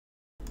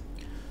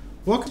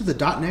Welcome to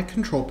the .NET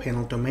Control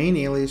Panel Domain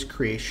Alias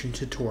Creation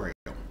tutorial.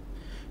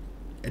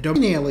 A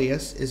domain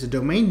alias is a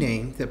domain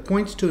name that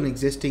points to an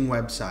existing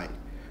website.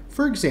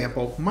 For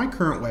example, my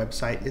current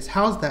website is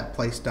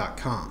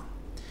howsthatplace.com.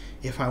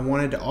 If I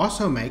wanted to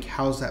also make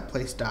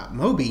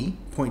howsthatplace.mobi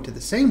point to the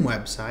same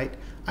website,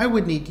 I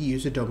would need to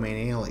use a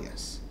domain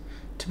alias.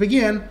 To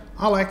begin,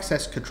 I'll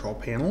access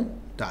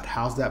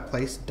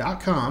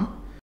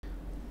controlpanel.howsthatplace.com.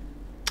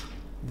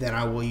 Then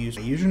I will use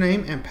my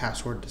username and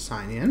password to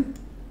sign in.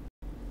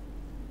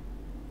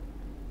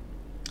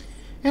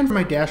 And for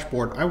my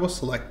dashboard, I will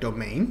select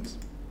Domains.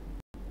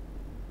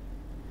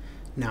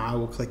 Now I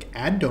will click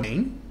Add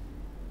Domain.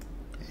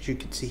 As you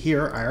can see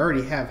here, I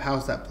already have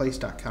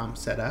howsthatplace.com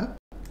set up.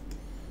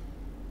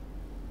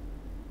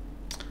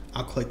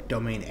 I'll click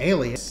Domain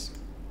Alias.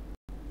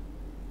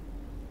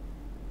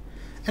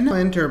 And I'll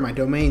enter my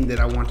domain that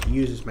I want to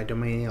use as my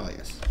domain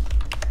alias.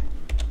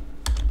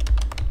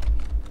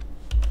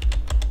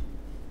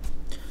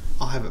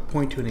 I'll have it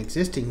point to an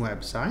existing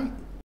website.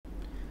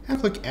 And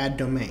click Add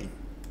Domain.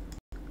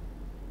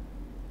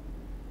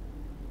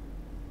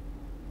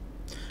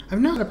 I've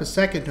now set up a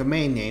second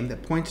domain name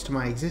that points to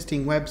my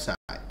existing website.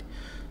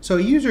 So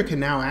a user can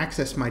now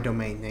access my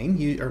domain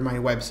name or my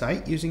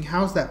website using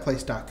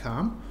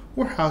howsthatplace.com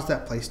or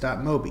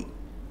howsthatplace.mobi.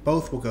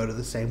 Both will go to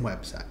the same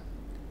website.